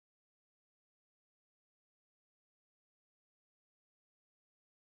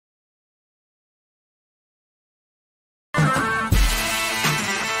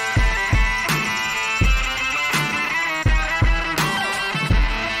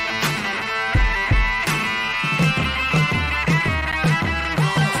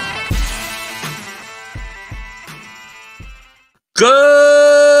Good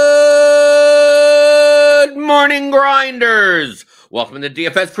morning, Grinders. Welcome to the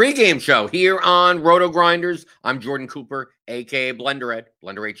DFS pregame show here on Roto Grinders. I'm Jordan Cooper, aka BlenderEd,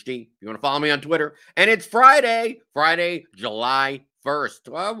 Blender HD. If you want to follow me on Twitter, and it's Friday, July 1st.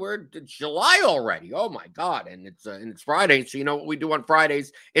 Well, it's July already. Oh my God! And it's Friday, so you know what we do on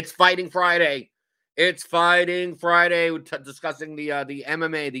Fridays? It's Fighting Friday. It's Fighting Friday. We're discussing the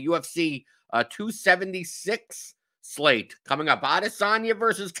MMA, the UFC 276. slate coming up. Adesanya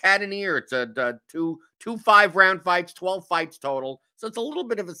versus Cannonier. It's a two 5-round fights, 12 fights total. So it's a little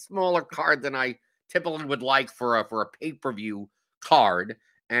bit of a smaller card than I typically would like for a pay-per-view card.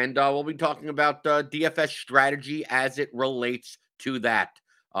 And we'll be talking about DFS strategy as it relates to that.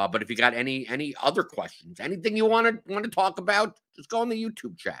 But if you got any other questions, anything you want to talk about, just go in the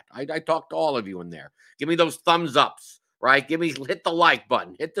YouTube chat. I talk to all of you in there. Give me those thumbs ups. Right? Hit the like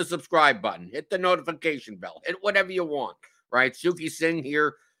button, hit the subscribe button, hit the notification bell, hit whatever you want. Right? Suki Singh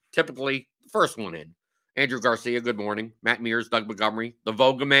here, typically first one in. Andrew Garcia, good morning. Matt Mears, Doug Montgomery, the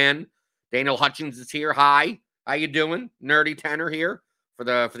Voga Man. Daniel Hutchins is here. Hi. How you doing? Nerdy Tenor here for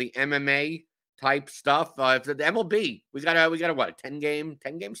the MMA type stuff. For the MLB, we got a what, a 10 game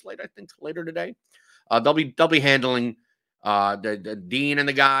slate, I think, later today. They'll be handling the Dean and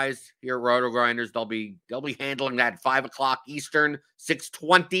the guys here at Roto Grinders. They'll be handling that at 5 o'clock Eastern,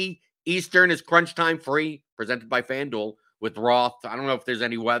 6:20 Eastern is crunch time free, presented by FanDuel with Roth. I don't know if there's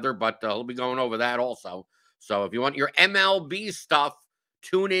any weather, but he'll be going over that also. So if you want your MLB stuff,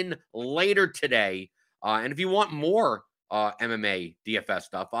 tune in later today. And if you want more MMA DFS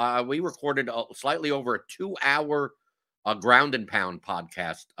stuff, we recorded slightly over a 2-hour ground and pound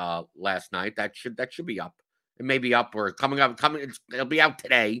podcast last night. That should be up. It may be up or coming up. It'll be out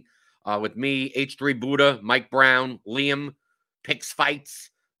today with me, H3 Buddha, Mike Brown, Liam, picks fights,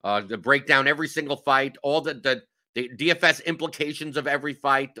 to break down every single fight, all the DFS implications of every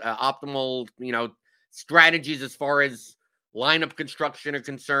fight, optimal strategies as far as lineup construction are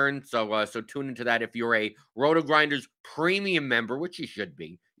concerned. So tune into that. If you're a Roto Grinders premium member, which you should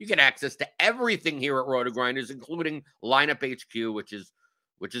be, you get access to everything here at Roto Grinders, including Lineup HQ, which is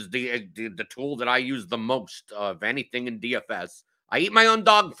the tool that I use the most of anything in DFS. I eat my own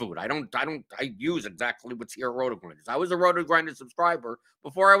dog food. I use exactly what's here at Roto Grinders. I was a Roto Grinders subscriber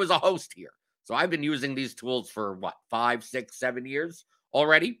before I was a host here. So I've been using these tools for 5, 6, 7 years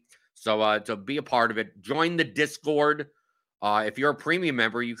already. So to be a part of it, join the Discord. If you're a premium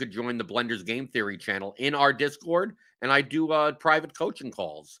member, you could join the Blenders Game Theory channel in our Discord, and I do private coaching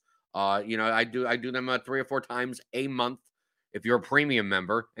calls. I do them 3 or 4 times a month. If you're a premium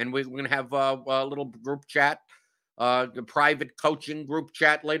member, and we're going to have a little group chat, the private coaching group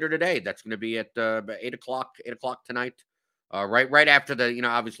chat later today. That's going to be at 8 o'clock tonight, right after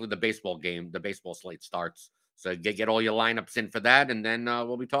obviously the baseball game, the baseball slate starts. So get all your lineups in for that, and then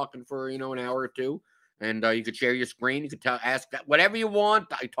we'll be talking for an hour or two, and you could share your screen. You could ask whatever you want.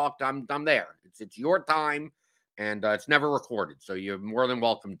 I'm there. It's your time, and it's never recorded, so you're more than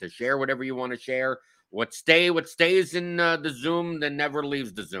welcome to share whatever you want to share. What stays in the Zoom, then never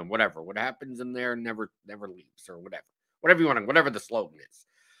leaves the Zoom. What happens in there never leaves, or whatever you want, whatever the slogan is.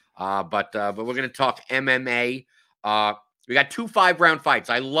 But we're going to talk MMA. We got 2 5-round fights.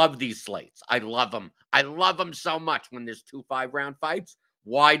 I love these slates. I love them. I love them so much when there's 2 5-round fights.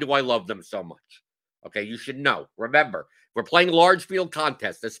 Why do I love them so much? Okay, you should know. Remember, we're playing large field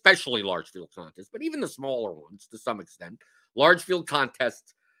contests, especially large field contests, but even the smaller ones to some extent. Large field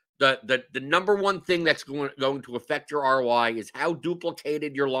contests. The number one thing that's going to affect your ROI is how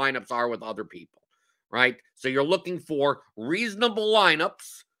duplicated your lineups are with other people, right? So you're looking for reasonable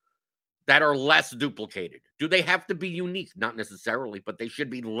lineups that are less duplicated. Do they have to be unique? Not necessarily, but they should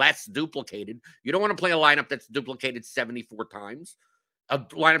be less duplicated. You don't want to play a lineup that's duplicated 74 times. A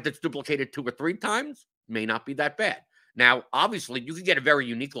lineup that's duplicated 2 or 3 times may not be that bad. Now, obviously, you can get a very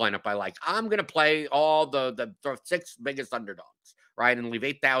unique lineup I like. I'm going to play all the 6 biggest underdogs. Right, and leave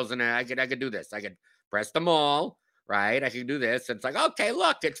 8,000. I could do this. I could press them all. Right, I could do this. It's like, okay,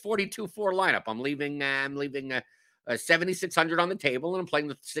 look, it's 42-4 lineup. I'm leaving 7,600 on the table, and I'm playing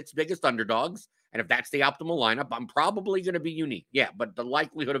the 6 biggest underdogs. And if that's the optimal lineup, I'm probably going to be unique. Yeah, but the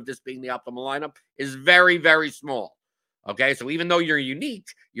likelihood of this being the optimal lineup is very, very small. Okay, so even though you're unique,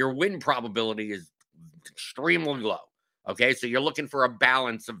 your win probability is extremely low. Okay, so you're looking for a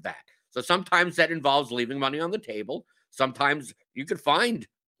balance of that. So sometimes that involves leaving money on the table. Sometimes you could find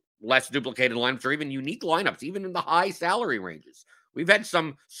less duplicated lineups or even unique lineups, even in the high salary ranges. We've had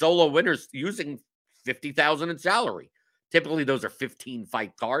some solo winners using 50,000 in salary. Typically, those are 15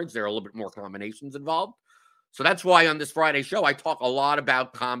 fight cards. There are a little bit more combinations involved. So that's why on this Friday show, I talk a lot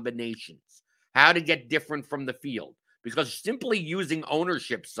about combinations, how to get different from the field. because simply using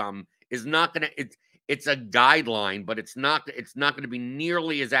ownership sum is not going to, it's a guideline, but it's not going to be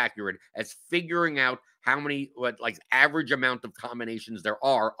nearly as accurate as figuring out how many, like average amount of combinations there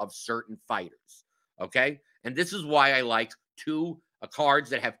are of certain fighters. Okay. And this is why I like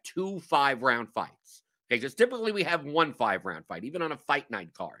cards that have 2 5-round fights. Okay. Because typically we have 1 5-round fight, even on a fight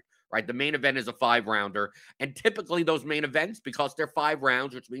night card, right? The main event is a 5-rounder. And typically those main events, because they're 5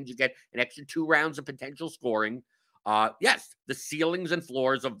 rounds, which means you get an extra 2 rounds of potential scoring. Yes, the ceilings and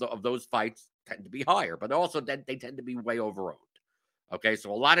floors of those fights tend to be higher, but also they tend to be way overowned. Okay,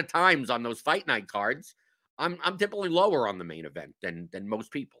 so a lot of times on those fight night cards, I'm typically lower on the main event than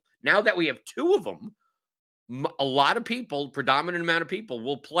most people. Now that we have 2 of them, a lot of people, predominant amount of people,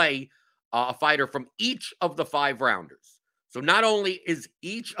 will play a fighter from each of the 5 rounders. So not only is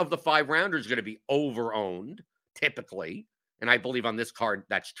each of the 5 rounders going to be overowned, typically, and I believe on this card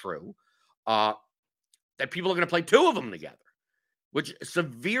that's true, that people are going to play 2 of them together, which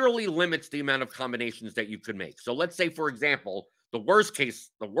severely limits the amount of combinations that you could make. So let's say, for example, the worst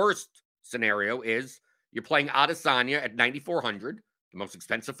scenario is you're playing Adesanya at 9,400, the most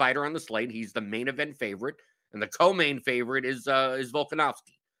expensive fighter on the slate. He's the main event favorite, and the co-main favorite is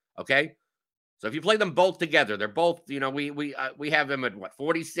Volkanovski. Okay, so if you play them both together, they're both, we have them at what,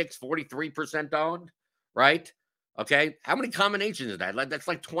 46, 43% owned, right? Okay, how many combinations is that? That's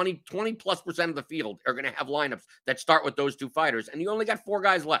like 20+% of the field are going to have lineups that start with those 2 fighters, and you only got 4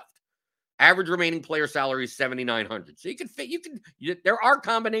 guys left. Average remaining player salary is 7,900. So there are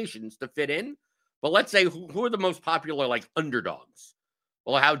combinations to fit in, but let's say who are the most popular, like, underdogs?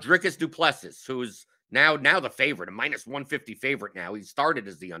 Well, how Dricus du Plessis, who's now the favorite, a -150 favorite now. He started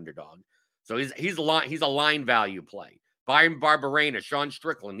as the underdog. So he's a line value play. Byron Barberena, Sean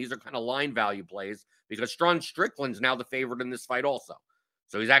Strickland, these are kind of line value plays because Sean Strickland's now the favorite in this fight also.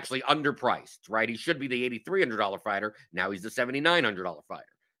 So he's actually underpriced, right? He should be the $8,300 fighter. Now he's the $7,900 fighter.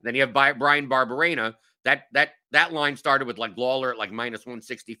 Then you have Brian Barberena. That line started with like Lawler at like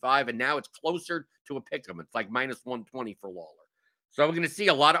 -165, and now it's closer to a pick'em. It's like -120 for Lawler. So we're going to see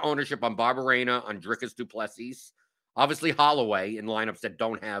a lot of ownership on Barberena, on Dricus du Plessis, obviously Holloway in lineups that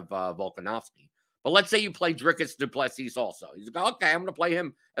don't have Volkanovski. But let's say you play Dricus du Plessis also. He's like, okay, I'm going to play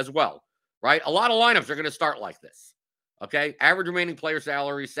him as well, right? A lot of lineups are going to start like this. Okay, average remaining player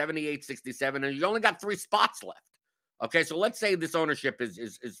salary 78.67, and you only got 3 spots left. Okay, so let's say this ownership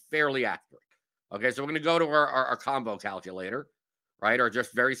is fairly accurate. Okay, so we're going to go to our combo calculator, right? Or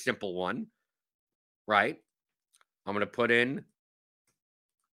just very simple one, right? I'm going to put in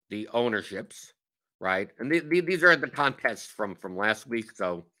the ownerships, right? And these are the contests from last week,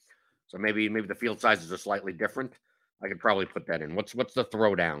 so maybe the field sizes are slightly different. I could probably put that in. What's the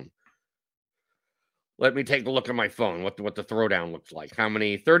throwdown? Let me take a look at my phone. What the throwdown looks like. How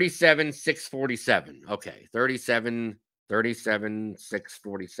many? 37,647. Okay,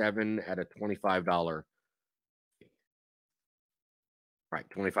 37,647 at a $25. Right,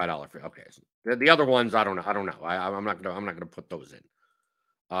 $25 fee. Okay, so the other ones I don't know. I'm not gonna put those in.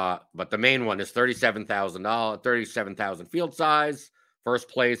 But the main one is $37,000. 37,000 field size. First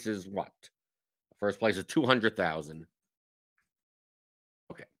place is what? First place is 200,000.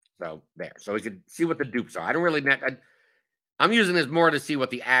 Okay, so there. So we could see what the dupes are. I don't really. I'm using this more to see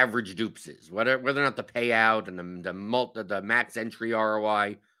what the average dupes is, whether or not the payout and the max entry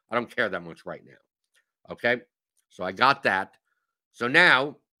ROI. I don't care that much right now. Okay, so I got that. So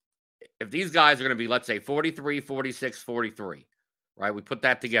now, if these guys are going to be, let's say, 43, 46, 43, right? We put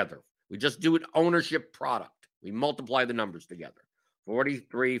that together. We just do an ownership product. We multiply the numbers together.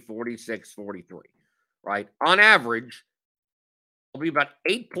 43, 46, 43, right? On average, it'll be about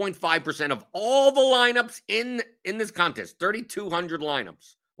 8.5% of all the lineups in this contest. 3,200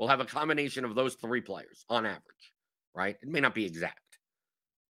 lineups will have a combination of those 3 players on average, right? It may not be exact.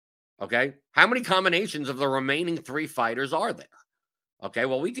 Okay? How many combinations of the remaining 3 fighters are there? Okay,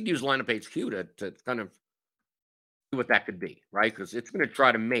 well, we could use lineup HQ to kind of see what that could be, right? Because it's going to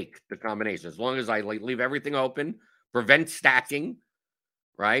try to make the combination. As long as I leave everything open, prevent stacking,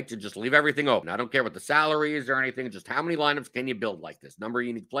 right? To just leave everything open. I don't care what the salary is or anything. Just how many lineups can you build like this? Number of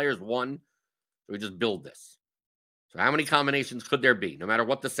unique players, 1. So we just build this. So how many combinations could there be, no matter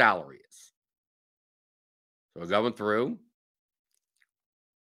what the salary is? So we're going through.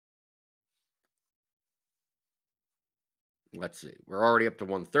 Let's see. We're already up to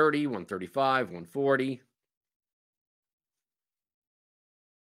 130, 135, 140.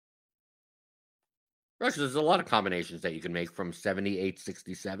 Right, so there's a lot of combinations that you can make from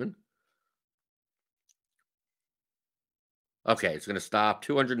 78.67. Okay, it's going to stop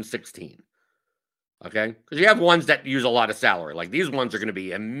 216. Okay, because you have ones that use a lot of salary. Like these ones are going to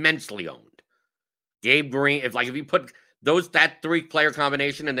be immensely owned. Gabe Green, if you put that 3-player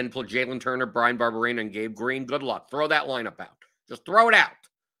combination and then put Jalen Turner, Brian Barberena, and Gabe Green, good luck. Throw that lineup out. Just throw it out.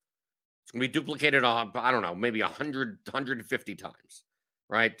 It's going to be duplicated, I don't know, maybe 100, 150 times,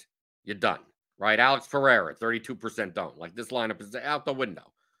 right? You're done, right? Alex Pereira, 32% don't. Like, this lineup is out the window.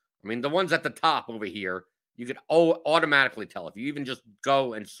 I mean, the ones at the top over here, you could automatically tell. If you even just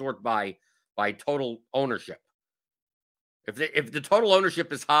go and sort by total ownership. If the total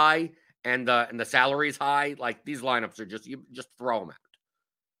ownership is high and the salary is high, like, these lineups are you just throw them out,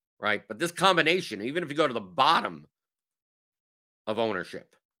 right? But this combination, even if you go to the bottom of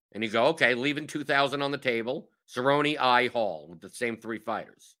ownership and you go, okay, leaving 2,000 on the table, Cerrone, Hall with the same 3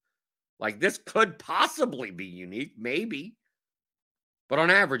 fighters. Like, this could possibly be unique, maybe. But on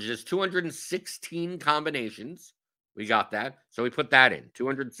average, there's 216 combinations. We got that. So we put that in,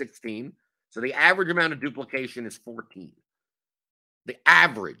 216. So the average amount of duplication is 14. The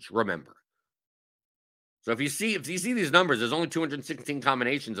average, remember. So if you see these numbers, there's only 216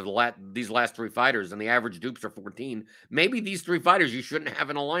 combinations of these last 3 fighters, and the average dupes are 14. Maybe these 3 fighters you shouldn't have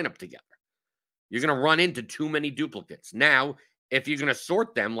in a lineup together. You're going to run into too many duplicates. Now, if you're going to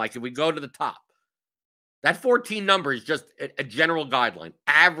sort them, like if we go to the top, that 14 number is just a general guideline.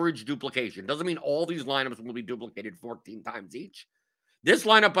 Average duplication. Doesn't mean all these lineups will be duplicated 14 times each. This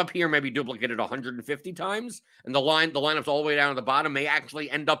lineup up here may be duplicated 150 times, and the lineups all the way down at the bottom may actually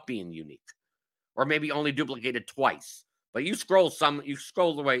end up being unique, or maybe only duplicated twice. But you scroll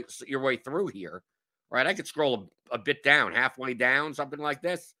your way through here, right? I could scroll a bit down, halfway down, something like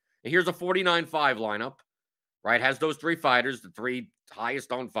this. And here's a 49-5 lineup, right? Has those 3 fighters, the 3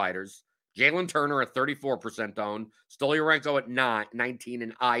 highest owned fighters. Jalen Turner at 34% owned, Stoliarenko at 19,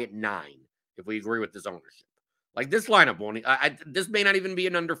 and I at 9, if we agree with this ownership. Like, this lineup won't. This may not even be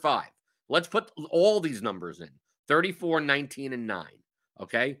an under 5. Let's put all these numbers in: 34, 19, and 9.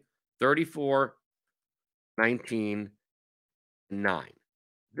 Okay, 34, 19, 9.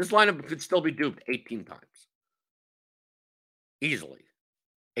 This lineup could still be duped 18 times, easily,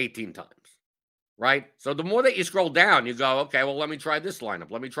 18 times. Right? So the more that you scroll down, you go, okay, well, let me try this lineup.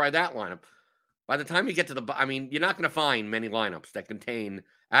 Let me try that lineup. By the time you get to you're not going to find many lineups that contain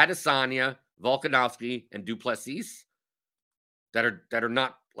Adesanya, Volkanovski, and Duplessis that are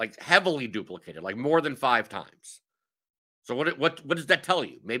not, like, heavily duplicated, like more than 5 times. So what does that tell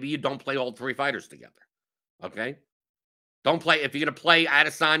you? Maybe you don't play all 3 fighters together. Okay? Don't play, if you're going to play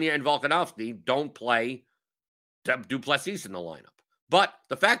Adesanya and Volkanovski, don't play Duplessis in the lineup. But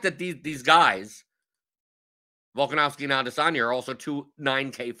the fact that these guys, Volkanovski and Adesanya, are also 2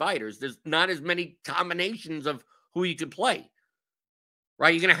 9K fighters, there's not as many combinations of who you could play.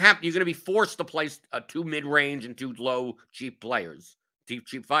 Right? You're gonna be forced to place 2 mid-range and 2 low cheap players,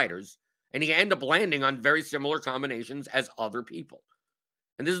 cheap fighters, and you end up landing on very similar combinations as other people.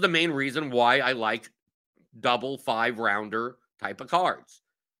 And this is the main reason why I like double 5-rounder type of cards,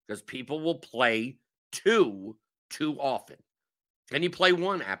 because people will play 2 too often. Can you play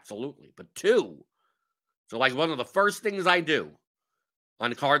 1? Absolutely, but 2. So, like, one of the first things I do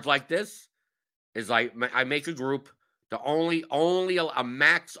on cards like this is I make a group to only a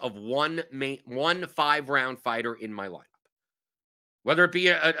max of one 5-round fighter in my lineup, whether it be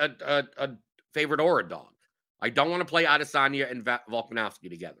a favorite or a dog. I don't want to play Adesanya and Volkanovski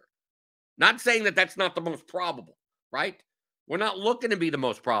together. Not saying that that's not the most probable, right? We're not looking to be the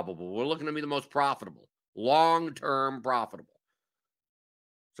most probable. We're looking to be the most profitable, long-term profitable.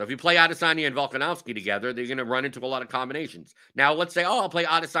 So if you play Adesanya and Volkanovski together, they're going to run into a lot of combinations. Now, let's say, I'll play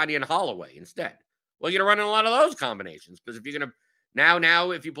Adesanya and Holloway instead. Well, you're going to run into a lot of those combinations, because if you're going to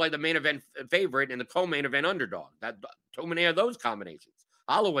now if you play the main event favorite and the co-main event underdog, that too many of those combinations.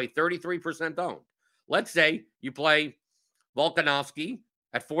 Holloway, 33% owned. Let's say you play Volkanovski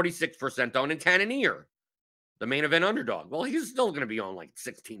at 46% owned and Cannonier, the main event underdog. Well, he's still going to be on like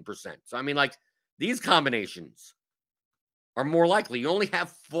 16%. So, I mean, like, these combinations are more likely. You only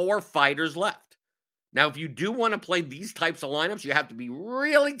have 4 fighters left. Now, if you do want to play these types of lineups, you have to be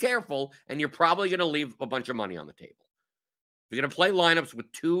really careful, and you're probably going to leave a bunch of money on the table. If you're going to play lineups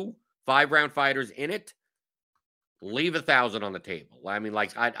with 2 5-round fighters in it, leave 1,000 on the table. I mean,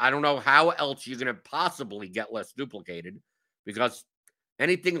 like, I don't know how else you're going to possibly get less duplicated, because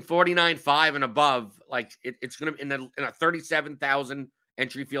anything 49.5 and above, like, it's going to, in a 37,000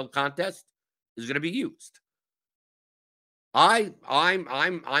 entry field contest, is going to be used. I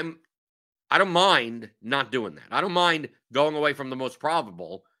don't mind not doing that. I don't mind going away from the most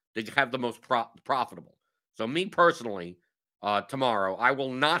probable to have the most profitable. So me personally, tomorrow, I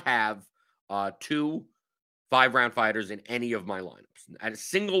will not have 2 5-round fighters in any of my lineups. At a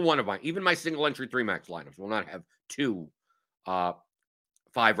single one of even my single entry 3 max lineups will not have 2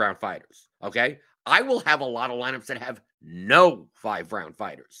 5-round fighters. Okay? I will have a lot of lineups that have no 5-round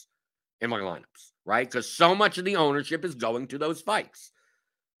fighters in my lineups, right? Because so much of the ownership is going to those fights.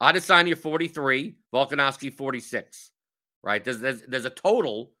 Adesanya 43, Volkanovski 46, right? There's a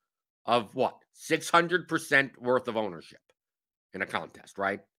total of what? 600% worth of ownership in a contest,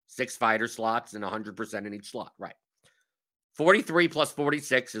 right? 6 fighter slots and 100% in each slot, right? 43 plus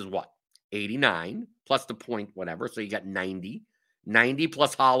 46 is what? 89 plus the point, whatever. So you got 90. 90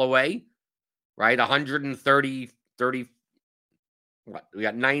 plus Holloway, right? 130, 30, what? We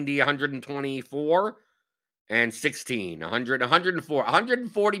got 90, 124, and 16, 100, 104,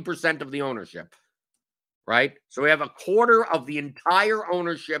 140% of the ownership, right? So we have a quarter of the entire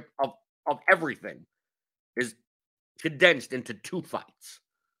ownership of everything is condensed into 2 fights.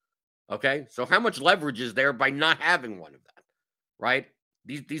 Okay? So how much leverage is there by not having one of that, right?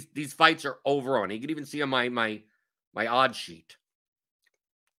 These fights are overowned. You can even see on my odds sheet.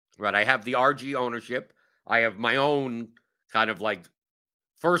 Right, I have the RG ownership. I have my own kind of like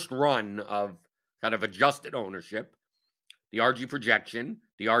first run of kind of adjusted ownership, the RG projection,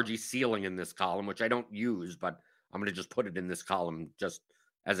 the RG ceiling in this column, which I don't use, but I'm going to just put it in this column just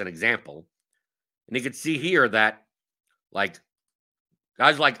as an example. And you can see here that like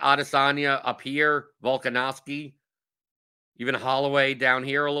guys like Adesanya up here, Volkanovski, even Holloway down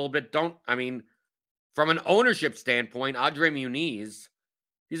here a little bit, from an ownership standpoint, Andre Muniz,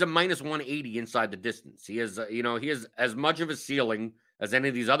 he's a minus 180 inside the distance. He has, he has as much of a ceiling as any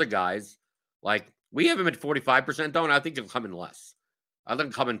of these other guys. Like, we have him at 45% though, and I think he'll come in less. I think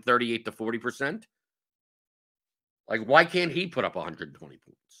he'll come in 38 to 40%. Like, why can't he put up 120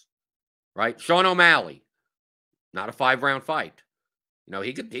 points? Right? Sean O'Malley, not a 5-round fight.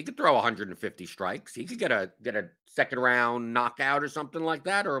 He could throw 150 strikes. He could get a second round knockout or something like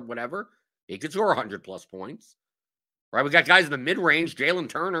that, or whatever. He could score 100 plus points. Right, we got guys in the mid-range. Jalen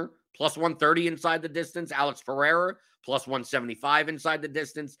Turner, plus 130 inside the distance. Alex Pereira, plus 175 inside the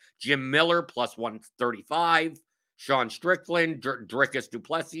distance. Jim Miller, plus 135. Sean Strickland, Dricus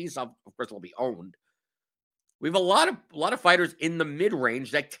Duplessis, of course, will be owned. We have a lot of fighters in the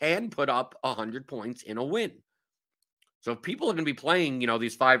mid-range that can put up 100 points in a win. So if people are going to be playing,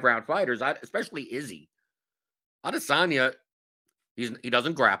 these 5-round fighters, especially Izzy, Adesanya, he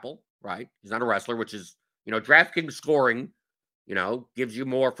doesn't grapple, right? He's not a wrestler, which is, DraftKings scoring, gives you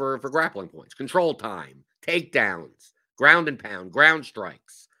more for grappling points, control time, takedowns, ground and pound, ground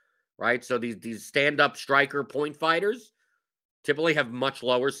strikes, right? So these stand-up striker point fighters typically have much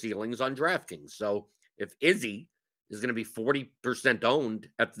lower ceilings on DraftKings. So if Izzy is going to be 40% owned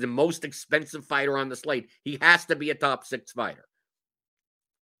at the most expensive fighter on the slate, he has to be a top 6 fighter.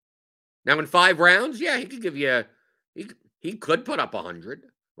 Now in 5 rounds, yeah, he could give you, he could put up 100,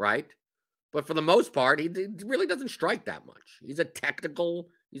 right? But for the most part, he really doesn't strike that much. He's a technical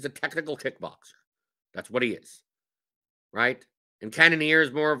kickboxer. That's what he is, right? And Cannonier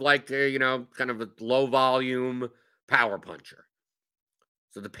is more of like, kind of a low volume power puncher.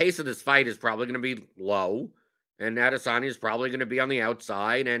 So the pace of this fight is probably going to be low, and Adesanya is probably going to be on the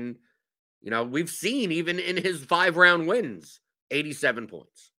outside. And, we've seen even in his 5-round wins, 87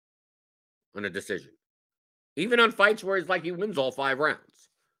 points on a decision. Even on fights where it's like he wins all 5 rounds.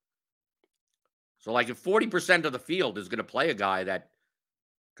 So, like, if 40% of the field is going to play a guy that,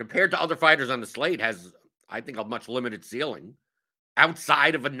 compared to other fighters on the slate, has, I think, a much limited ceiling,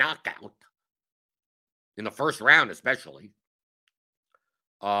 outside of a knockout, in the first round especially,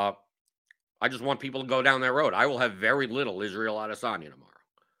 I just want people to go down that road. I will have very little Israel Adesanya tomorrow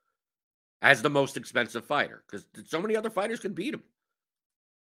as the most expensive fighter, because so many other fighters can beat him.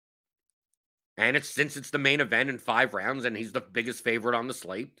 And since it's the main event in 5 rounds, and he's the biggest favorite on the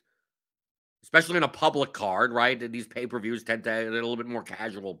slate, especially in a public card, right? These pay-per-views tend to have a little bit more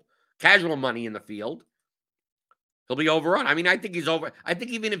casual money in the field. He'll be overrun. I think he's over. I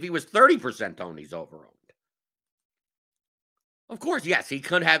think even if he was 30% owned, he's overowned. Of course, yes, he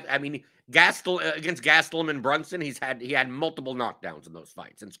could have. Against Gastelum and Brunson, he had multiple knockdowns in those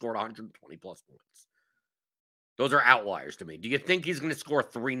fights and scored 120 plus points. Those are outliers to me. Do you think he's going to score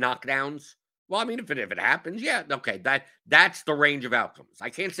 3 knockdowns? Well, if it happens, yeah, okay, that's the range of outcomes. I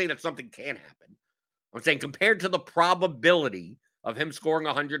can't say that something can't happen. I'm saying compared to the probability of him scoring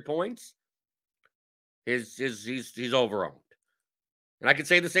 100 points, he's overowned. And I could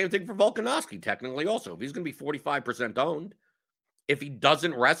say the same thing for Volkanovski, technically also. If he's going to be 45% owned, if he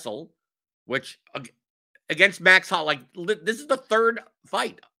doesn't wrestle, which against Max Hall, this is the 3rd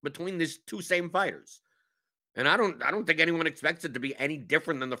fight between these 2 same fighters. And I don't think anyone expects it to be any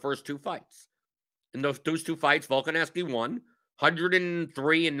different than the first 2 fights. In those 2 fights, Volkanovski won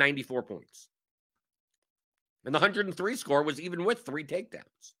 103 and 94 points. And the 103 score was even with 3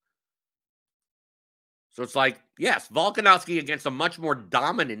 takedowns. So it's like, yes, Volkanovski against a much more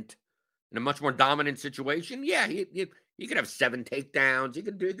dominant, in a much more dominant situation. Yeah, he could have 7 takedowns. He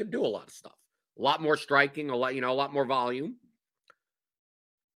could do a lot of stuff. A lot more striking, a lot more volume.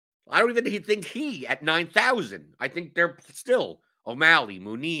 I don't even think he at 9,000. I think they're still O'Malley,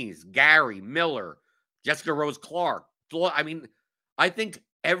 Muniz, Gary, Miller, Jessica Rose Clark. I mean, I think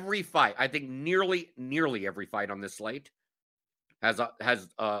every fight, I think nearly every fight on this slate has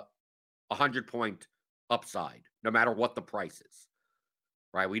a 100-point upside, no matter what the price is.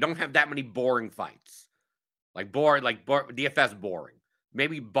 Right? We don't have that many boring fights. DFS boring.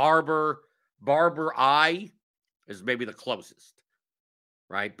 Maybe Barber I is maybe the closest.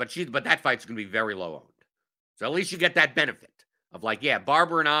 Right? But that fight's going to be very low owned. So at least you get that benefit of like, yeah,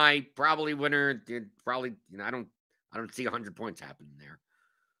 Barber and I probably winner. Probably, I don't see 100 points happening there.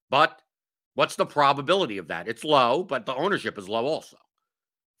 But what's the probability of that? It's low, but the ownership is low also.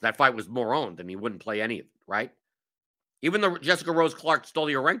 If that fight was more owned, then he wouldn't play any of it, right? Even the Jessica Rose Clark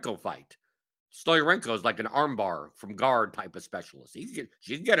Stolyarenko fight. Stolyarenko is like an armbar from guard type of specialist.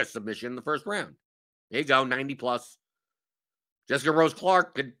 She can get a submission in the first round. There you go, 90 plus. Jessica Rose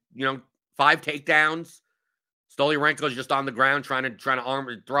Clark could, 5 takedowns. Stolyarenko's just on the ground trying to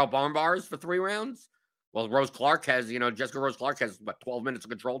throw up arm bars for 3 rounds. Well, Jessica Rose Clark has 12 minutes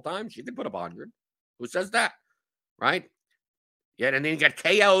of control time. She could put up 100. Who says that? Right? Yeah, and then you got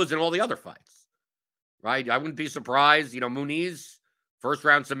KOs and all the other fights. Right? I wouldn't be surprised. Muniz, first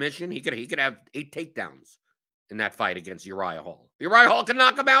round submission, he could have 8 takedowns in that fight against Uriah Hall. Uriah Hall can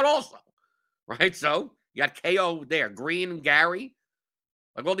knock him out also. Right? So you got KO there. Green and Gary.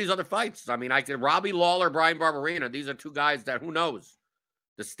 Like all these other fights. I mean, Robbie Lawler, Brian Barberena. These are 2 guys that who knows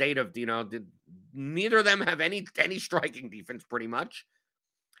the state of, neither of them have any striking defense pretty much.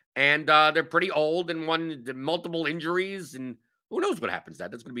 And they're pretty old and multiple injuries. And who knows what happens to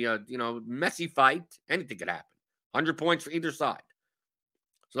that. That's going to be a, messy fight. Anything could happen. 100 points for either side.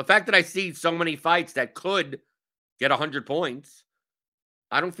 So the fact that I see so many fights that could get 100 points,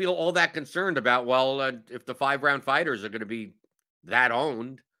 I don't feel all that concerned about, if the 5-round fighters are going to be that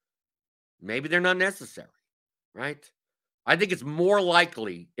owned, maybe they're not necessary, right? I think it's more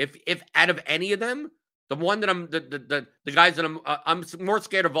likely if out of any of them, the one that the guys that I'm more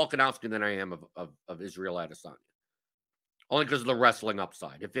scared of Volkanovski than I am of Israel Adesanya, only because of the wrestling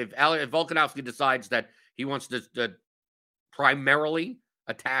upside. If Volkanovski decides that he wants to primarily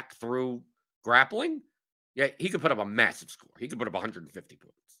attack through grappling, yeah, he could put up a massive score. He could put up 150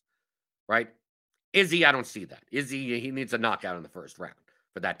 points, right? Izzy, I don't see that. Izzy, he needs a knockout in the first round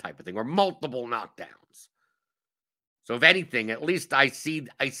for that type of thing, or multiple knockdowns. So if anything, at least I see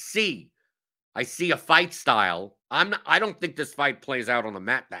a fight style. I don't think this fight plays out on the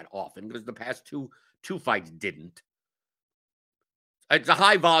mat that often because the past two fights didn't. It's a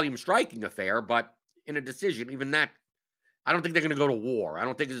high volume striking affair, but in a decision, even that, I don't think they're going to go to war. I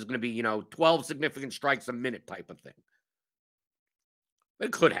don't think this is going to be 12 significant strikes a minute type of thing.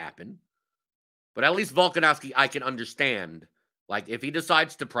 It could happen. But at least Volkanovski, I can understand. Like, if he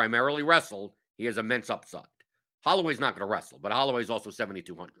decides to primarily wrestle, he has immense upside. Holloway's not going to wrestle, but Holloway's also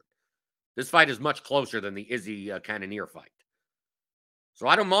 7,200. This fight is much closer than the Izzy Cannonier fight. So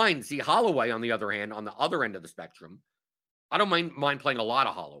I don't mind. See, Holloway, on the other hand, on the other end of the spectrum, I don't mind playing a lot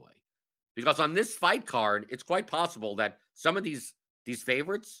of Holloway. Because on this fight card, it's quite possible that some of these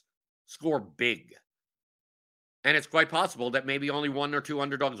favorites score big. And it's quite possible that maybe only 1 or 2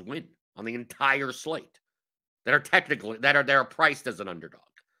 underdogs win on the entire slate that are priced as an underdog,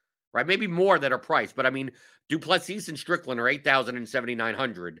 right? Maybe more that are priced, but I mean, Duplessis and Strickland are 8,000 and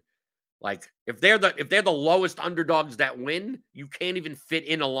 7,900. Like, if they're the lowest underdogs that win, you can't even fit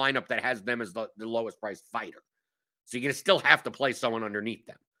in a lineup that has them as the lowest priced fighter. So you're going to still have to play someone underneath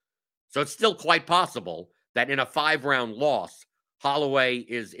them. So it's still quite possible that in a 5-round loss, Holloway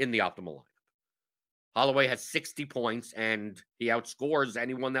is in the optimal lineup. Holloway has 60 points, and he outscores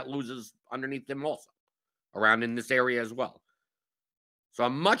anyone that loses underneath him also, around in this area as well. So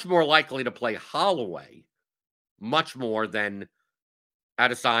I'm much more likely to play Holloway, much more than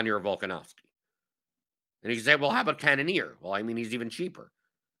Adesanya or Volkanovski. And you can say, well, how about Cannonier? Well, I mean, he's even cheaper.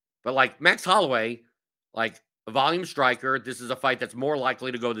 But like Max Holloway, like a volume striker, this is a fight that's more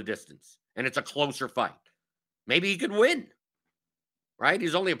likely to go the distance. And it's a closer fight. Maybe he could win, right?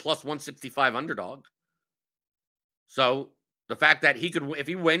 He's only a plus 165 underdog. So the fact that he could, if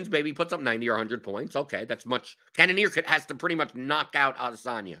he wins, maybe he puts up 90 or 100 points. Okay, that's much. Cannonier has to pretty much knock out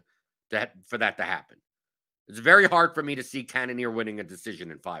Adesanya for that to happen. It's very hard for me to see Cannonier winning a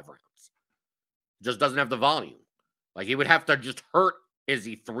decision in 5 rounds. Just doesn't have the volume. Like, he would have to just hurt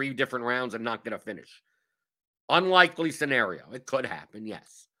Izzy 3 different rounds and not get a finish. Unlikely scenario. It could happen,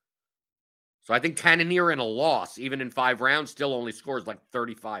 yes. So I think Cannonier in a loss, even in 5 rounds, still only scores like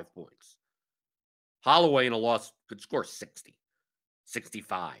 35 points. Holloway in a loss could score 60,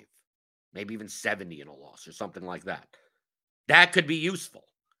 65, maybe even 70 in a loss or something like that. That could be useful.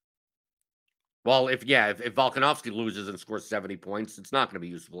 Well, if Volkanovski loses and scores 70 points, it's not going to be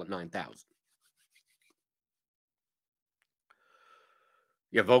useful at 9,000.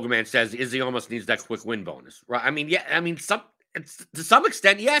 Yeah, Vogelman says Izzy almost needs that quick win bonus. Right? To some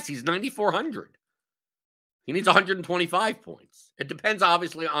extent, yes, he's 9,400. He needs 125 points. It depends,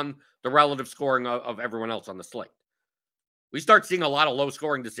 obviously, on the relative scoring of everyone else on the slate. We start seeing a lot of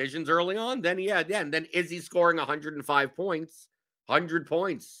low-scoring decisions early on, then and then Izzy scoring 105 points, 100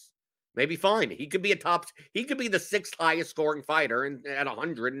 points, maybe fine. He could be the 6th highest scoring fighter at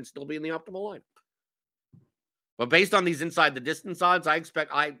 100 and still be in the optimal line. But based on these inside the distance odds,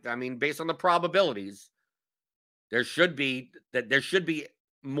 based on the probabilities, there should be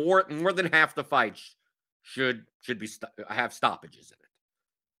more than half the fights should have stoppages in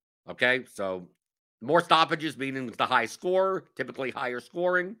it. Okay, so more stoppages meaning the high score, typically higher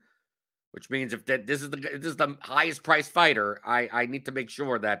scoring, which means if this is the highest priced fighter, I need to make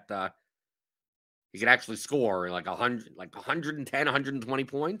sure that he can actually score like 110, 120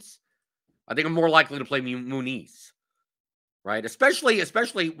 points. I think I'm more likely to play Muniz, right?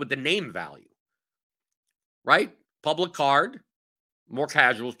 Especially with the name value, right? Public card, more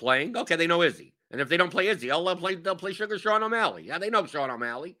casuals playing. Okay, they know Izzy. And if they don't play Izzy, they'll play Sugar Sean O'Malley. Yeah, they know Sean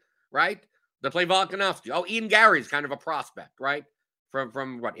O'Malley, right? They'll play Volkanovski. Oh, Ian Gary's kind of a prospect, right?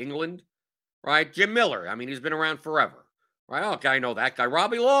 From what, England? Right? Jim Miller. I mean, he's been around forever. Right? Okay, I know that guy.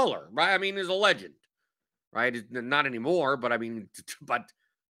 Robbie Lawler, right? I mean, he's a legend. Right? Not anymore, but I mean, but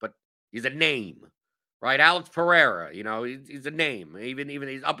he's a name. Right? Alex Pereira, he's a name. Even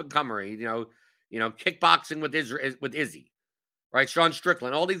he's up and comer, kickboxing with Izzy. Right? Sean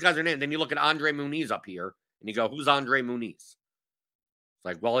Strickland. All these guys are named. Then you look at Andre Muniz up here and you go, who's Andre Muniz? It's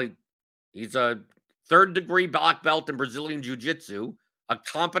like, well, he's a 3rd-degree black belt in Brazilian Jiu-Jitsu, a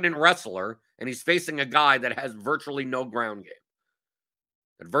competent wrestler, and he's facing a guy that has virtually no ground game.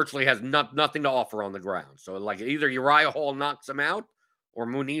 That virtually has nothing to offer on the ground. So, like, either Uriah Hall knocks him out or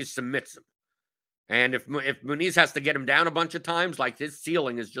Muniz submits him. And if Muniz has to get him down a bunch of times, like, his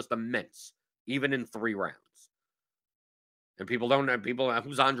ceiling is just immense, even in 3 rounds. And people don't know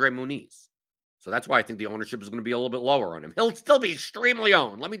who's Andre Muniz. So that's why I think the ownership is going to be a little bit lower on him. He'll still be extremely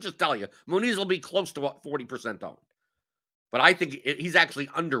owned. Let me just tell you, Muniz will be close to 40% owned. But I think he's actually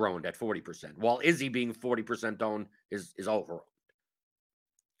under-owned at 40%, while Izzy being 40% owned is over-owned.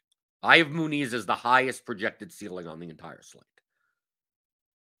 I have Muniz as the highest projected ceiling on the entire slate.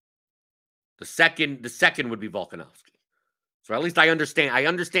 The second would be Volkanovski. So at least I understand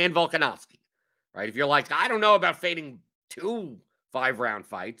Volkanovski, right? If you're like, I don't know about fading 2 5-round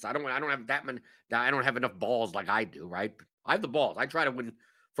fights. I don't have that many. I don't have enough balls like I do, right? I have the balls. I try to win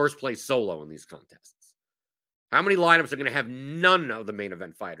first place solo in these contests. How many lineups are going to have none of the main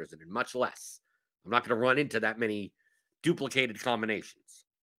event fighters in it? Much less. I'm not going to run into that many duplicated combinations.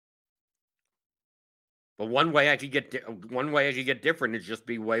 But one way I could get different is just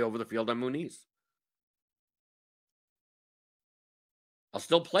be way over the field on Muniz. I'll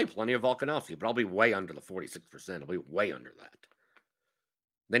still play plenty of Volkanovski, but I'll be way under the 46%. I'll be way under that.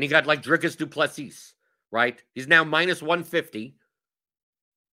 Then you got like Dricus du Plessis, right? He's now minus 150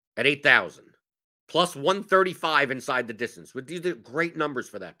 at 8,000. Plus 135 inside the distance. These are great numbers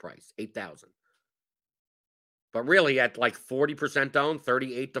for that price, 8,000. But really at like 40% owned,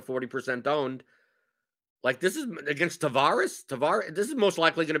 38 to 40% owned, like this is against Tavares. This is most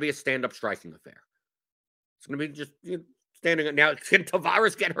likely going to be a stand-up striking affair. It's going to be just standing. Now, can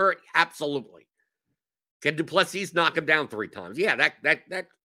Tavares get hurt? Absolutely. Can du Plessis knock him down 3 times? Yeah, that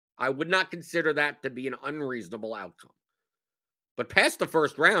I would not consider that to be an unreasonable outcome. But past the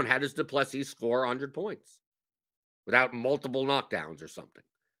first round, how does du Plessis score 100 points without multiple knockdowns or something?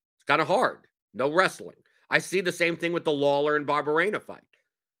 It's kind of hard. No wrestling. I see the same thing with the Lawler and Barberena fight.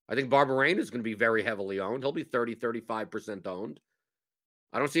 I think Barberena is going to be very heavily owned. He'll be 30, 35% owned.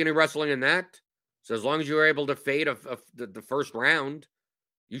 I don't see any wrestling in that. So as long as you're able to fade the first round,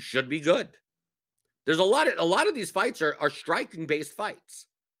 you should be good. There's a lot of these fights are striking-based fights.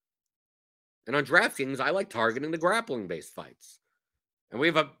 And on DraftKings, I like targeting the grappling-based fights. And we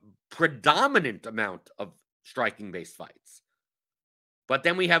have a predominant amount of striking-based fights. But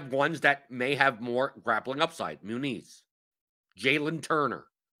then we have ones that may have more grappling upside. Muniz, Jalen Turner,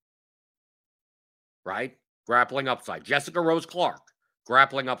 right? Grappling upside. Jessica Rose Clark,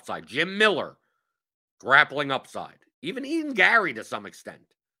 grappling upside. Jim Miller, grappling upside. Even Ian Gary to some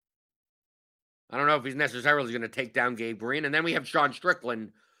extent. I don't know if he's necessarily going to take down Gabe Green. And then we have Sean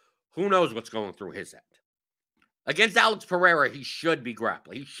Strickland, Who knows what's going through his head? Against Alex Pereira, he should be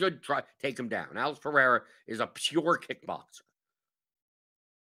grappling. He should try take him down. Alex Pereira is a pure kickboxer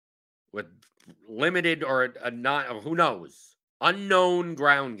with limited or a not, or who knows, unknown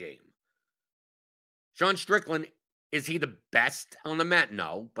ground game. Sean Strickland, is he the best on the mat?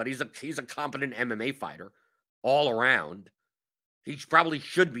 No, but he's a competent MMA fighter all around. He probably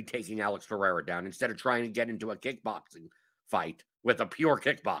should be taking Alex Pereira down instead of trying to get into a kickboxing fight with a pure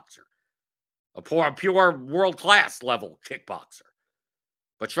kickboxer, a pure world-class level kickboxer.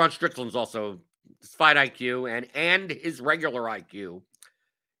 But Sean Strickland's also, his fight IQ and his regular IQ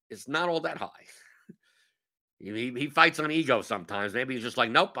is not all that high. He fights on ego sometimes. Maybe he's just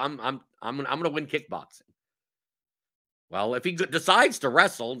like, nope, I'm going to win kickboxing. Well, if he decides to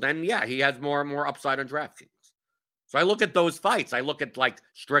wrestle, then yeah, he has more and more upside on DraftKings. So I look at those fights. I look at like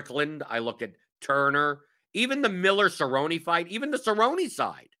Strickland. I look at Turner. Even the Miller-Cerrone fight. Even the Cerrone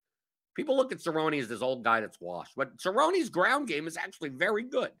side. People look at Cerrone as this old guy that's washed. But Cerrone's ground game is actually very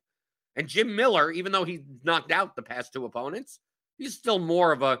good. And Jim Miller, even though he knocked out the past two opponents, he's still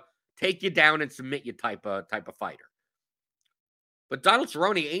more of a take you down and submit you type of fighter. But Donald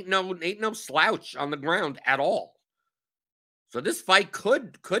Cerrone ain't no slouch on the ground at all. So this fight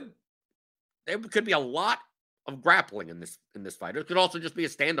there could be a lot of grappling in this fight. It could also just be a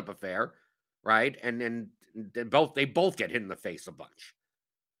stand-up affair, right? And they both get hit in the face a bunch.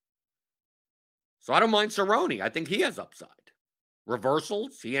 So I don't mind Cerrone. I think he has upside.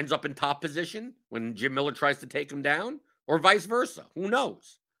 Reversals, he ends up in top position when Jim Miller tries to take him down, or vice versa. Who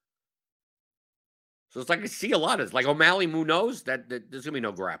knows? So it's like I see a lot of this. Like O'Malley Munoz, that there's going to be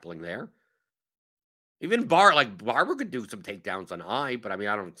no grappling there. Even Barber could do some takedowns on high, but I mean,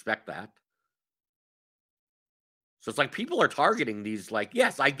 I don't expect that. So it's like people are targeting these. Like,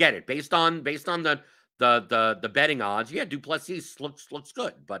 yes, I get it. Based on the betting odds, yeah, Duplessis looks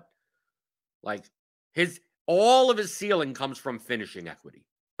good, but like all of his ceiling comes from finishing equity,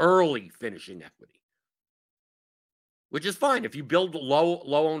 early finishing equity, which is fine if you build low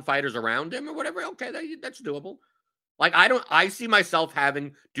owned fighters around him or whatever. Okay, that's doable. Like I see myself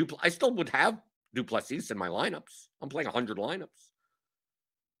having I still would have Duplessis in my lineups. I'm playing 100 lineups.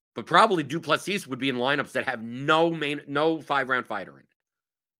 But probably Duplessis would be in lineups that have no 5-round fighter in it.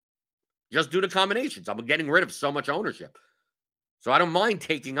 Just due to combinations. I'm getting rid of so much ownership. So I don't mind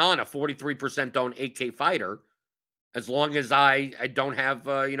taking on a 43% owned 8K fighter as long as I don't have,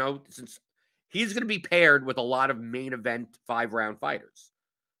 since he's going to be paired with a lot of main event 5-round fighters.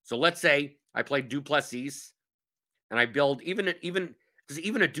 So let's say I play Duplessis and I build even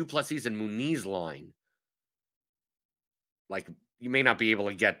a Duplessis and Muniz line, like you may not be able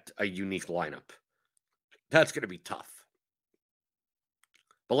to get a unique lineup. That's going to be tough.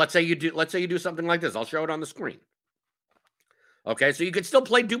 But let's say you do something like this. I'll show it on the screen. Okay, so you could still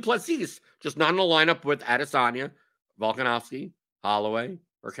play Duplessis, just not in a lineup with Adesanya, Volkanovski, Holloway,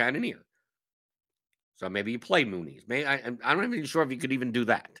 or Cannonier. So maybe you play Muniz. I'm not even sure if you could even do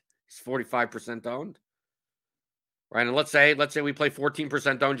that. He's 45% owned. Right, and let's say we play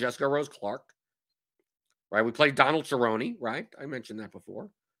 14% owned Jessica Rose Clark. Right, we play Donald Cerrone, right? I mentioned that before.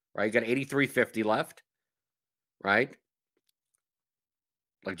 Right, you got 83.50 left. Right?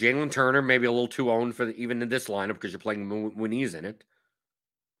 Like Jalen Turner, maybe a little too owned for even in this lineup because you're playing Muniz in it.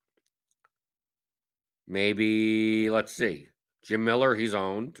 Maybe, let's see. Jim Miller, he's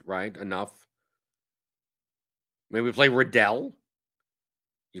owned, right? Enough. Maybe we play Riddell.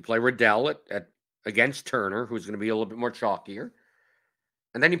 You play Riddell at against Turner, who's going to be a little bit more chalkier.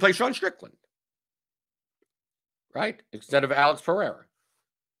 And then you play Sean Strickland. Right? Instead of Alex Pereira.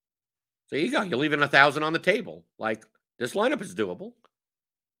 So you go. You're leaving 1,000 on the table. Like, this lineup is doable.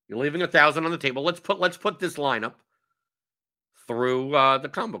 You're leaving 1,000 on the table. Let's put this lineup through the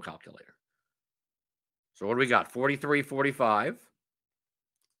combo calculator. So what do we got? 43, 45.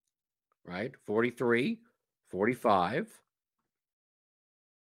 Right? 43, 45.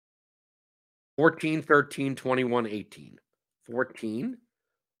 14, 13, 21, 18. 14,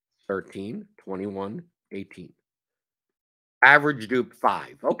 13, 21, 18. Average dupe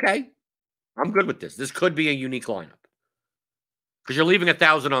 5. Okay. I'm good with this. This could be a unique lineup. Because you're leaving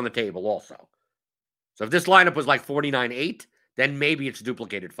 1,000 on the table also. So if this lineup was like 49-8, then maybe it's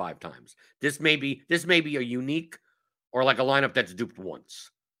duplicated 5 times. This may be a unique or like a lineup that's duped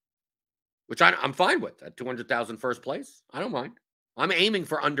once. Which I'm fine with at 200,000 first place. I don't mind. I'm aiming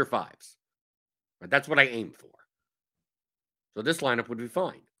for under 5s. But that's what I aim for. So this lineup would be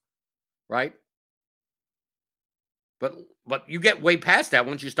fine. Right? But you get way past that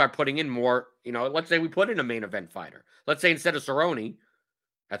once you start putting in more, let's say we put in a main event fighter. Let's say instead of Cerrone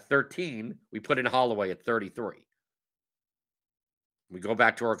at 13, we put in Holloway at 33. We go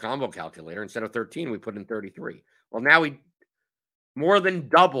back to our combo calculator. Instead of 13, we put in 33. Well, now we more than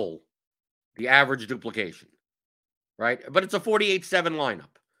double the average duplication, right? But it's a 48-7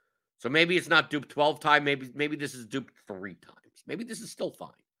 lineup. So maybe it's not duped 12 times. Maybe this is duped 3 times. Maybe this is still fine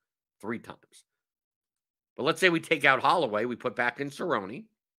 3 times. But let's say we take out Holloway. We put back in Cerrone,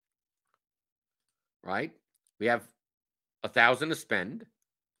 right? We have 1,000 to spend.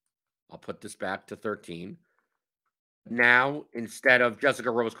 I'll put this back to 13. Now, instead of Jessica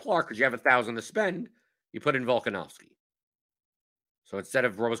Rose Clark, because you have 1,000 to spend, you put in Volkanovski. So instead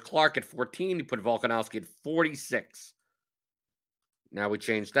of Rose Clark at 14, you put Volkanovski at 46. Now we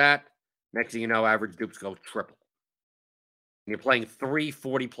change that. Next thing you know, average dupes go triple. And you're playing 3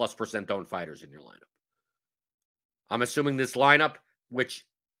 40+% owned fighters in your lineup. I'm assuming this lineup, which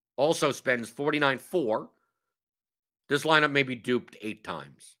also spends 49.4, this lineup may be duped 8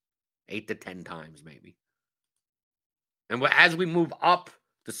 times, 8 to 10 times maybe. And as we move up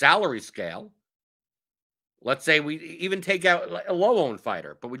the salary scale, let's say we even take out a low-owned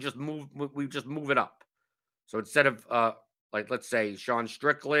fighter, but we just move it up. So instead of let's say Sean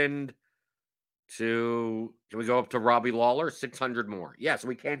Strickland can we go up to Robbie Lawler, 600 more? Yes,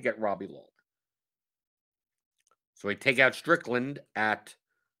 we can't get Robbie Lawler. So we take out Strickland at,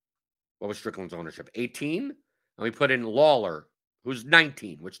 what was Strickland's ownership? 18, and we put in Lawler, who's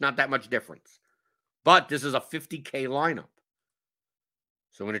 19, which is not that much difference. But this is a 50K lineup.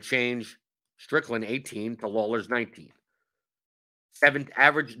 So I'm going to change Strickland 18 to Lawler's 19.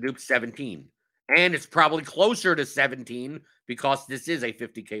 Average dupe 17. And it's probably closer to 17 because this is a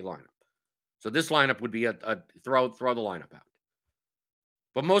 50K lineup. So this lineup would be a throw the lineup out.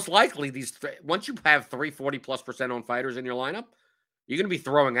 But most likely, once you have 3 40+% owned fighters in your lineup, you're going to be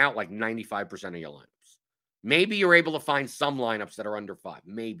throwing out like 95% of your lineups. Maybe you're able to find some lineups that are under 5.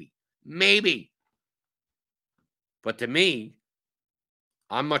 Maybe. But to me,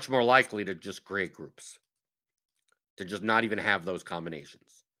 I'm much more likely to just create groups, to just not even have those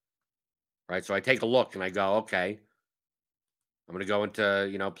combinations, right? So I take a look and I go, okay, I'm going to go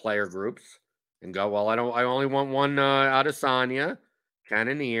into, player groups and go, well, I only want one Adesanya,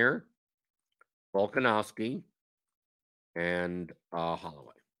 Cannonier, Volkanovski, and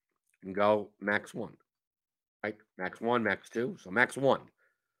Holloway, and go max 1, right? Max 1, max 2, so max 1.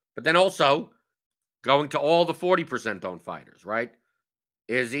 But then also going to all the 40% owned fighters, right?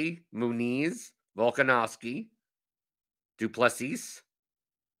 Izzy, Muniz, Volkanovski, Duplessis,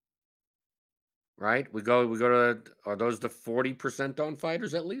 right? We go to, are those the 40% owned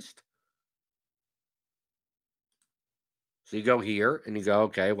fighters at least? So you go here and you go,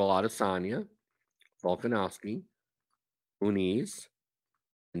 okay, well, Adesanya, Volkanovski, Muniz,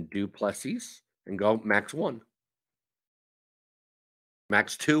 and Duplessis, and go max 1.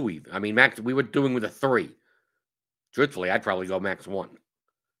 Max 2 even. I mean, we were doing with a 3. Truthfully, I'd probably go max 1.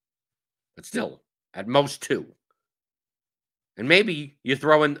 But still, at most 2. And maybe you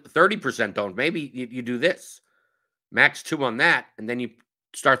throw in 30% owned. Maybe you do this. Max 2 on that, and then you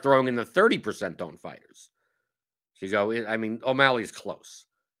start throwing in the 30% owned fighters. So you go, I mean, O'Malley's close.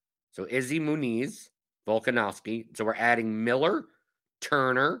 So Izzy, Muniz, Volkanovski. So we're adding Miller,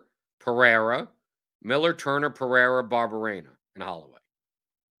 Turner, Pereira, Barberena, and Holloway.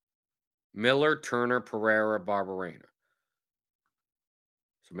 Miller, Turner, Pereira, Barberena.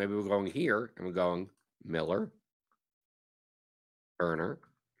 So maybe we're going here, and we're going Miller, Turner,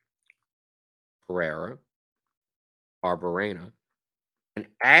 Pereira, Barberena, and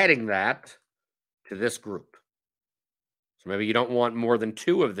adding that to this group. So maybe you don't want more than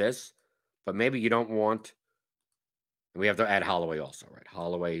 2 of this, but maybe you don't want, and we have to add Holloway also, right?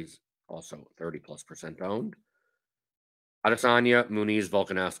 Holloway's also 30+% owned. Adesanya, Muniz,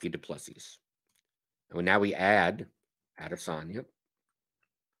 Volkanovski, Duplessis. And now we add Adesanya,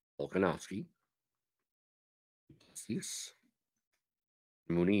 Volkanovski, Duplessis,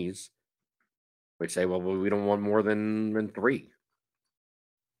 Muniz. We say, well, we don't want more than 3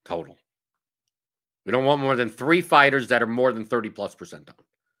 total. We don't want more than 3 fighters that are more than 30+% owned.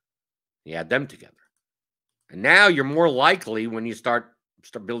 You add them together. And now you're more likely, when you start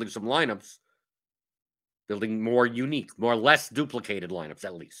building some lineups, building more unique, less duplicated lineups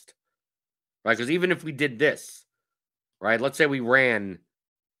at least. Right? Because even if we did this, right, let's say we ran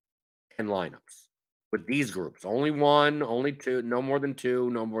 10 lineups with these groups, only 1, only 2, no more than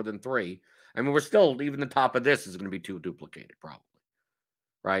 2, no more than 3. I mean, we're still, even the top of this is going to be too duplicated, probably.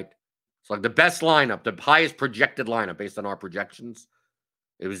 Right? So like the best lineup, the highest projected lineup based on our projections,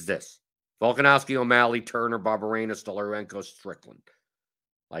 it was this. Volkanovski, O'Malley, Turner, Barberena, Stolarenko, Strickland.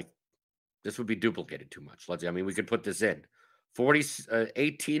 Like, this would be duplicated too much. We could put this in.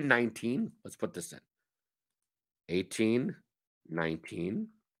 18, 19. Let's put this in. 18, 19,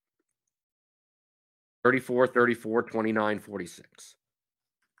 34, 34, 29, 46.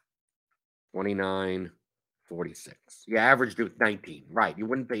 29, 46. Yeah, average dude 19. Right. You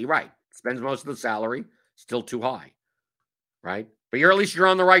wouldn't be right. Spends most of the salary, still too high. Right? But at least you're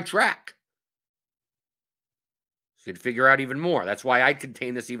on the right track. So you'd figure out even more. That's why I'd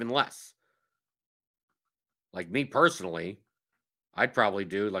contain this even less. Like me personally, I'd probably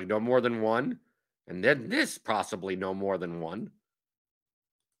do like no more than one. And then this possibly no more than one.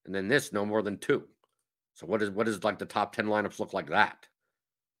 And then this no more than two. So what is like the top 10 lineups look like that?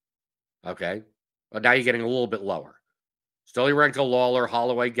 Okay. But now you're getting a little bit lower. Stoliarenko, Lawler,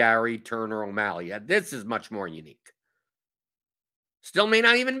 Holloway, Gary, Turner, O'Malley. Yeah, this is much more unique. Still may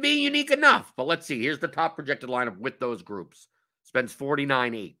not even be unique enough. But let's see. Here's the top projected lineup with those groups. Spends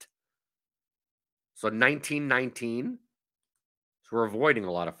 49.8. So 19-19. So we're avoiding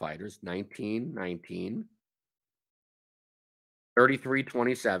a lot of fighters. 19-19.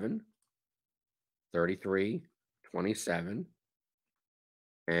 33-27. 33-27.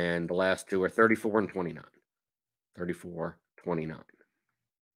 And the last two are 34 and 29. 34, 29.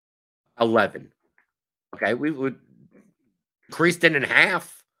 11. Okay, we would increased it in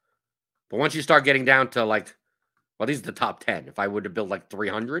half. But once you start getting down to like, well, these are the top 10. If I were to build like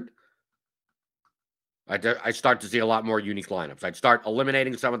 300, I start to see a lot more unique lineups. I'd start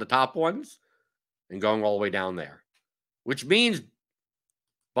eliminating some of the top ones and going all the way down there. Which means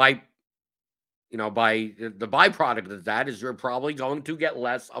by the byproduct of that is you're probably going to get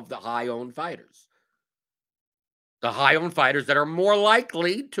less of the high-owned fighters. The high-owned fighters that are more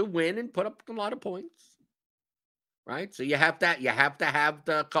likely to win and put up a lot of points. Right? So you have to have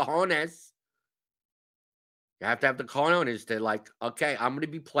the cojones. You have to have the cojones to like, okay, I'm going to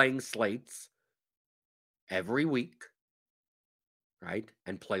be playing slates every week, right?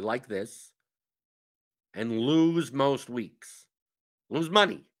 And play like this and lose most weeks. Lose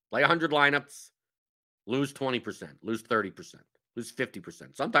money. Play 100 lineups, lose 20%, lose 30%, lose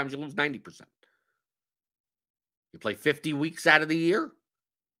 50%. Sometimes you lose 90%. You play 50 weeks out of the year,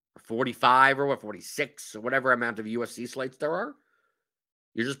 or 45 or 46 or whatever amount of UFC slates there are.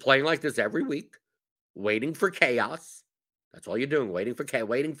 You're just playing like this every week, waiting for chaos. That's all you're doing, waiting for chaos,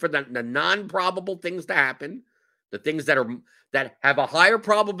 waiting for the non-probable things to happen, the things that have a higher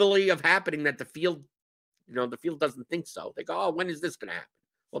probability of happening that the field doesn't think so. They go, oh, when is this going to happen?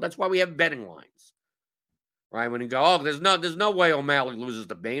 Well, that's why we have betting lines, right? When you go, oh, there's no way O'Malley loses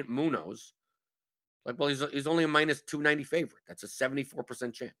to Munoz. Like, well, he's only a minus 290 favorite. That's a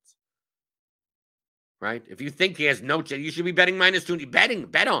 74% chance, right? If you think he has no chance, you should be betting minus 2. Bet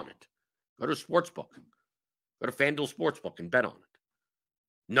on it. Go to a sportsbook. Go to FanDuel Sportsbook and bet on it.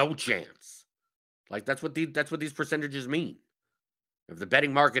 No chance. Like that's what these percentages mean. If the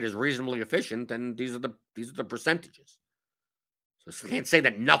betting market is reasonably efficient, then these are the percentages. So you can't say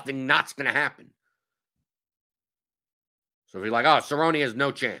that not's going to happen. So if you're like, oh, Cerrone has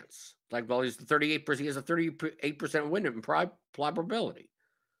no chance. Like, well, he's 38%. He has a 38% win in probability.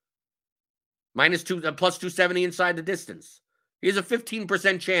 Minus plus 270 inside the distance. He has a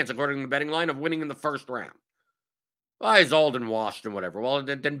 15% chance, according to the betting line, of winning in the first round. Well, he's old and washed and whatever. Well,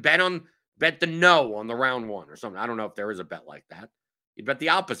 then bet the no on the round one or something. I don't know if there is a bet like that. You bet the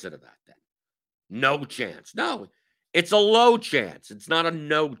opposite of that then. No chance. No, it's a low chance. It's not a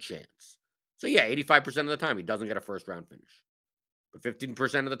no chance. So yeah, 85% of the time he doesn't get a first round finish. But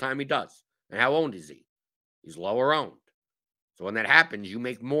 15% of the time he does. And how owned is he? He's lower owned. So when that happens, you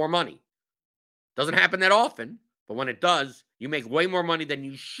make more money. Doesn't happen that often, but when it does, you make way more money than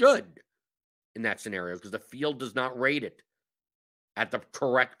you should in that scenario because the field does not rate it at the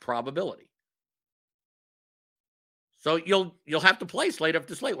correct probability. So you'll have to play slate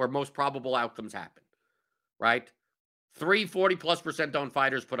after slate where most probable outcomes happen, right? 40+% owned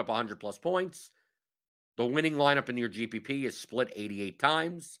fighters put up 100+ points. The winning lineup in your GPP is split 88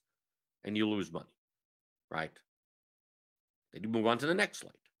 times, and you lose money, right? Then you move on to the next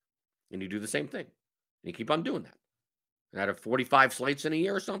slate, and you do the same thing. And you keep on doing that. And out of 45 slates in a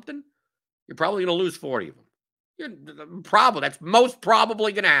year or something, you're probably going to lose 40 of them. That's most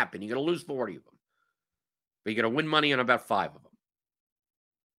probably going to happen. You're going to lose 40 of them. But you're going to win money on about 5 of them.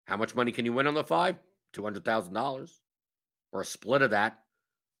 How much money can you win on the 5? $200,000. Or a split of that.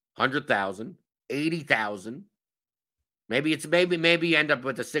 100,000. 80,000. Maybe you end up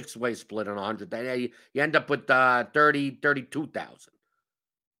with a 6-way split on 100. You end up with 32,000.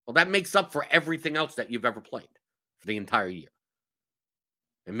 Well, that makes up for everything else that you've ever played for the entire year.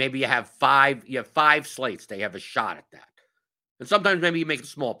 And maybe you have 5 slates. They have a shot at that. And sometimes maybe you make a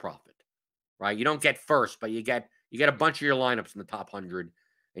small profit, right? You don't get first, but you get a bunch of your lineups in the top 100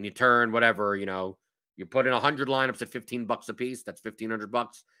 and you turn whatever, You put in 100 lineups at $15 a piece. That's $1,500.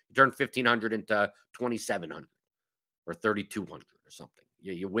 You turn 1,500 into 2,700 or 3,200 or something.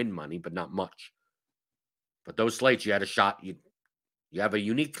 You win money, but not much. But those slates, you had a shot. You have a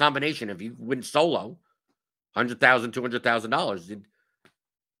unique combination. If you win solo, $100,000, $200,000,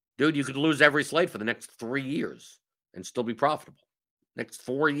 dude, you could lose every slate for the next 3 years and still be profitable. Next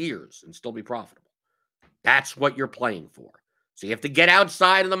 4 years and still be profitable. That's what you're playing for. So you have to get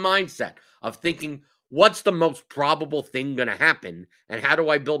outside of the mindset of thinking, what's the most probable thing going to happen? And how do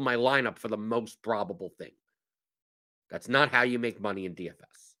I build my lineup for the most probable thing? That's not how you make money in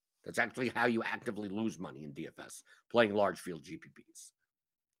DFS. That's actually how you actively lose money in DFS, playing large field GPPs.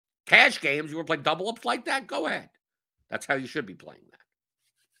 Cash games, you want to play double ups like that? Go ahead. That's how you should be playing that.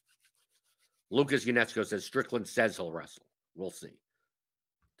 Lucas UNESCO says Strickland says he'll wrestle. We'll see.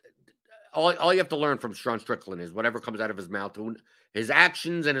 All you have to learn from Sean Strickland is whatever comes out of his mouth, his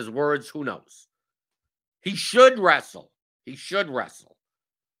actions and his words, who knows? He should wrestle. He should wrestle.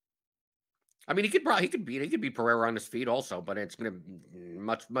 I mean, he could beat Pereira on his feet also, but it's going to be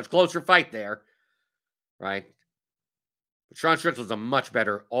much closer fight there, right? But Sean Strickland's a much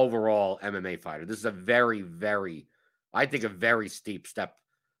better overall MMA fighter. This is a very, very, I think, a very steep step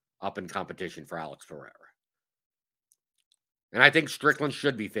up in competition for Alex Pereira. And I think Strickland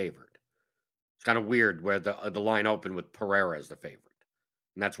should be favored. It's kind of weird where the line opened with Pereira as the favorite.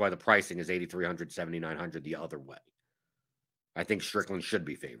 And that's why the pricing is 8,300, 7,900 the other way. I think Strickland should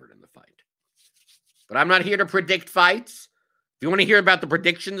be favored in the fight. But I'm not here to predict fights. If you want to hear about the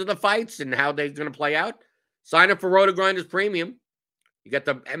predictions of the fights and how they're going to play out, sign up for Roto Grinders Premium. You get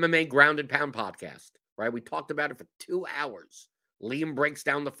the MMA Ground and Pound podcast, right? We talked about it for 2 hours. Liam breaks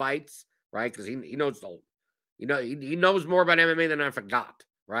down the fights, right? Because he knows he knows more about MMA than I forgot,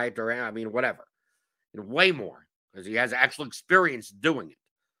 right? Or I mean, whatever. Way more because he has actual experience doing it.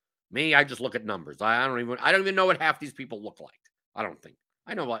 Me, I just look at numbers. I don't even know what half these people look like. I don't think.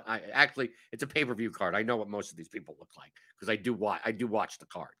 I know what it's a pay-per-view card. I know what most of these people look like because I do watch the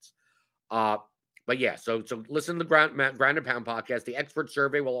cards. But yeah, so listen to the Ground and Pound podcast. The expert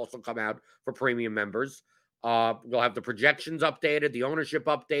survey will also come out for premium members. We'll have the projections updated, the ownership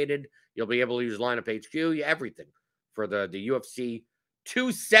updated. You'll be able to use Lineup HQ, everything for the UFC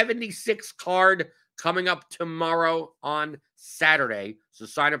 276 card coming up tomorrow on Saturday. So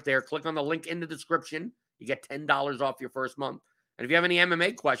sign up there. Click on the link in the description. You get $10 off your first month. And if you have any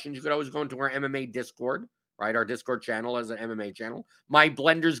MMA questions, you could always go into our MMA Discord, right? Our Discord channel as an MMA channel. My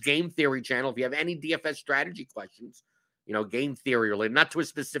Blenders Game Theory channel. If you have any DFS strategy questions, game theory related, not to a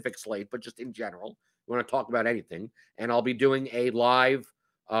specific slate, but just in general, you want to talk about anything. And I'll be doing a live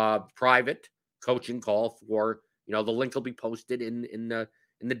private coaching call for, the link will be posted in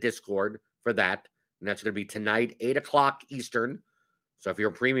the Discord for that. And that's going to be tonight, 8 o'clock Eastern. So if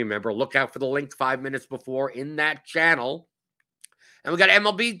you're a premium member, look out for the link 5 minutes before in that channel. And we got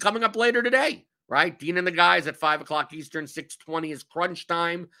MLB coming up later today, right? Dean and the guys at 5 o'clock Eastern, 6:20 is crunch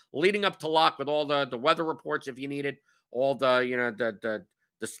time, leading up to lock with all the weather reports if you need it, all the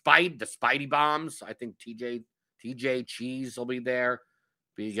Spidey bombs. I think TJ Cheese will be there.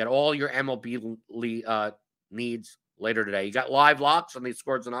 But you get all your MLB needs later today. You got live locks on the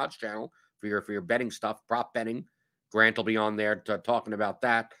Scores and Odds channel for your betting stuff, prop betting. Grant will be on there talking about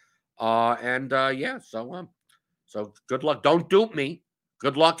that. So good luck. Don't dupe me.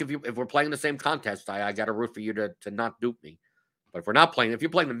 Good luck if we're playing the same contest. I got to root for you to not dupe me. But if we're not playing, if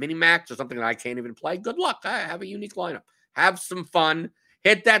you're playing the mini max or something that I can't even play, good luck. I have a unique lineup. Have some fun.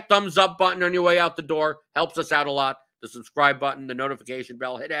 Hit that thumbs up button on your way out the door. Helps us out a lot. The subscribe button, the notification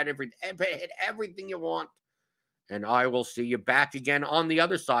bell. Hit everything you want. And I will see you back again on the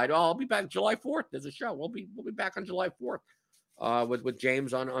other side. I'll be back July 4th. There's a show. We'll be back on July 4th with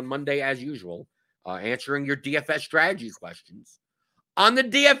James on Monday as usual, answering your DFS strategy questions on the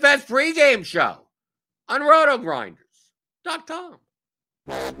DFS pregame show on rotogrinders.com.